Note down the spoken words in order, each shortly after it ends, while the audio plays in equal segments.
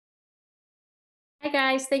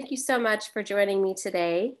guys. Thank you so much for joining me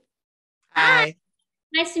today. Hi, Hi.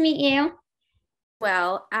 nice to meet you.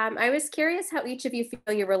 I was curious how each of you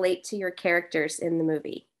feel you relate to your characters in the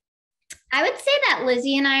movie. I would say that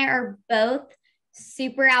Lizzie and I are both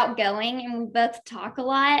super outgoing and we both talk a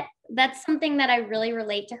lot. That's something that I really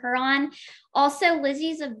relate to her on. Also,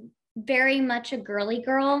 Lizzie's a very much a girly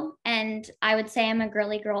girl, and I would say I'm a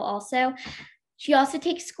girly girl also. She also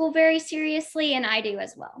takes school very seriously, and I do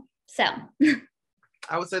as well. So,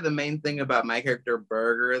 I would say the main thing about my character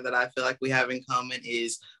Burger that I feel like we have in common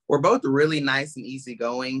is we're both really nice and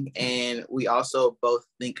easygoing, and we also both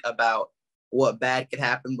think about what bad could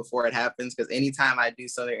happen before it happens. Because anytime I do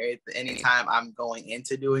something, anytime I'm going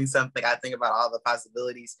into doing something, I think about all the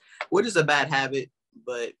possibilities, which is a bad habit.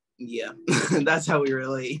 But yeah, that's how we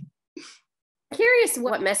relate. Curious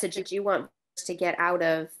what message did you want to get out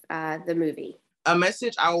of the movie? A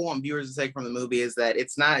message I want viewers to take from the movie is that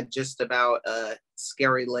it's not just about a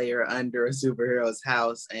scary layer under a superhero's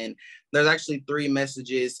house. And there's actually three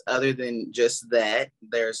messages other than just that.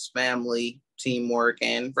 There's family, teamwork,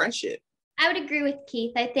 and friendship. I would agree with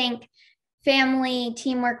Keith. I think family,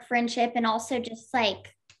 teamwork, friendship, and also just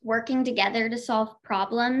like working together to solve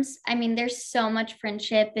problems. I mean, there's so much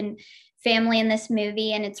friendship and family in this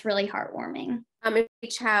movie, and it's really heartwarming. If you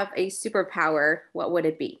each have a superpower, what would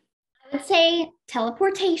it be? I would say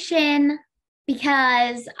teleportation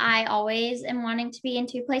because I always am wanting to be in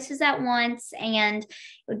two places at once, and it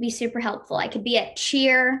would be super helpful. I could be at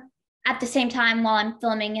cheer at the same time while I'm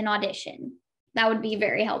filming an audition. That would be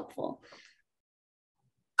very helpful.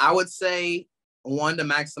 I would say one to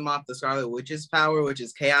maximize off the Scarlet Witch's power, which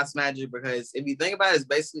is chaos magic, because if you think about it, it's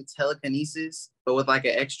basically telekinesis, but with like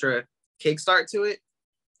an extra kickstart to it.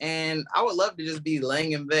 And I would love to just be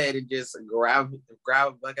laying in bed and just grab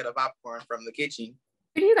a bucket of popcorn from the kitchen.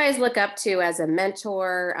 Who do you guys look up to as a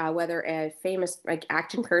mentor, whether a famous like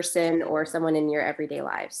action person or someone in your everyday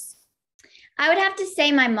lives? I would have to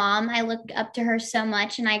say my mom. I look up to her so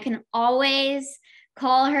much, and I can always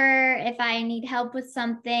call her if I need help with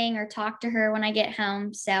something or talk to her when I get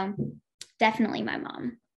home. So definitely my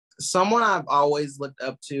mom. Someone I've always looked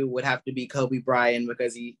up to would have to be Kobe Bryant,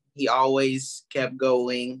 because he always kept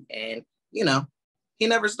going, and he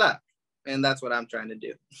never stopped. And that's what I'm trying to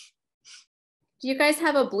do. Do you guys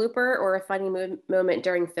have a blooper or a funny moment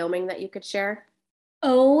during filming that you could share?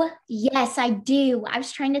 Oh, yes, I do. I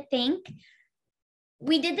was trying to think.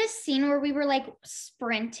 We did this scene where we were like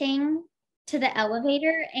sprinting to the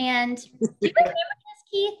elevator, and do you remember this,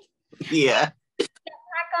 Keith? Yeah. Back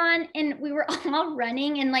on, and we were all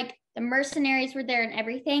running, and like the mercenaries were there and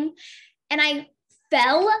everything. And I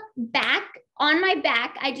fell back on my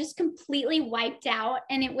back. I just completely wiped out,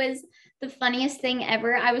 and it was the funniest thing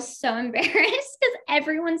ever. I was so embarrassed because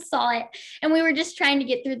everyone saw it, and we were just trying to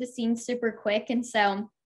get through the scene super quick. And so,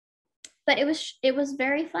 but it was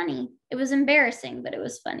very funny. It was embarrassing, but it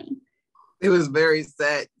was funny. It was very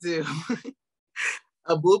sad too.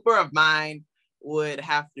 A blooper of mine would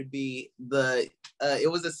have to be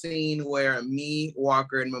it was a scene where me,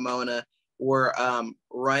 Walker, and Momona were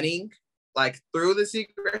running like through the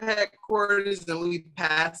secret headquarters, and we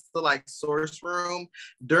passed the like source room.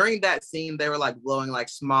 During that scene, they were like blowing like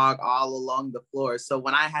smog all along the floor. So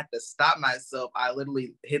when I had to stop myself, I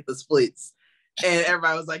literally hit the splits. And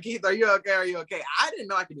everybody was like, Keith, are you okay? Are you okay? I didn't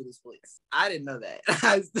know I could do the splits. I didn't know that.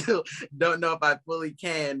 I still don't know if I fully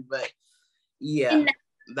can, but yeah,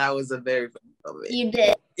 that was a very fun moment. You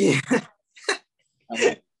did. Yeah.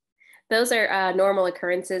 Okay. Those are normal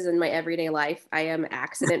occurrences in my everyday life. I am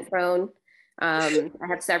accident prone. I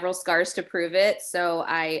have several scars to prove it. So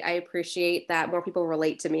I appreciate that more people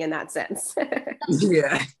relate to me in that sense.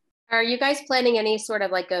 Yeah. Are you guys planning any sort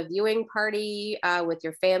of like a viewing party with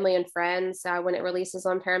your family and friends when it releases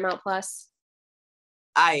on Paramount Plus?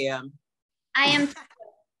 I am. I'm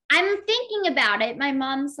thinking about it. My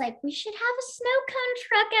mom's like, we should have a snow cone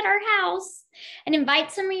truck at our house and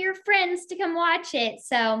invite some of your friends to come watch it.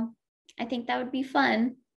 So I think that would be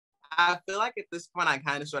fun. I feel like at this point I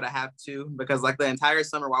kind of sort of have to, because like the entire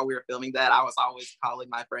summer while we were filming that, I was always calling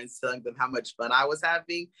my friends, telling them how much fun I was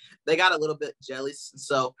having. They got a little bit jealous.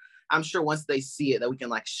 So I'm sure once they see it that we can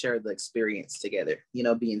like share the experience together,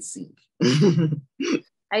 be in sync.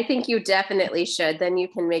 I think you definitely should. Then you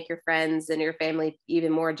can make your friends and your family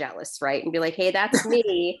even more jealous, right? And be like, hey, that's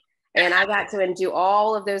me. And I got to do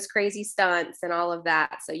all of those crazy stunts and all of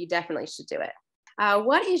that. So you definitely should do it.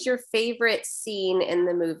 What is your favorite scene in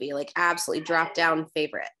the movie? Like absolutely drop down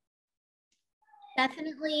favorite.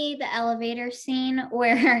 Definitely the elevator scene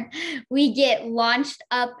where we get launched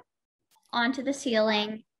up onto the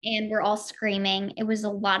ceiling and we're all screaming. It was a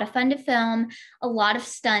lot of fun to film, a lot of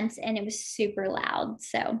stunts, and it was super loud.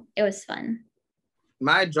 So it was fun.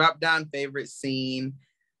 My drop down favorite scene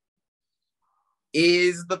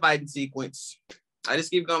is the fighting sequence. I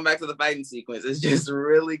just keep going back to the fighting sequence. It's just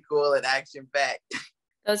really cool and action packed.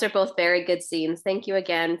 Those are both very good scenes. Thank you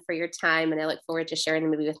again for your time, and I look forward to sharing the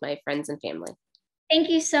movie with my friends and family. Thank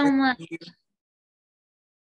you so much.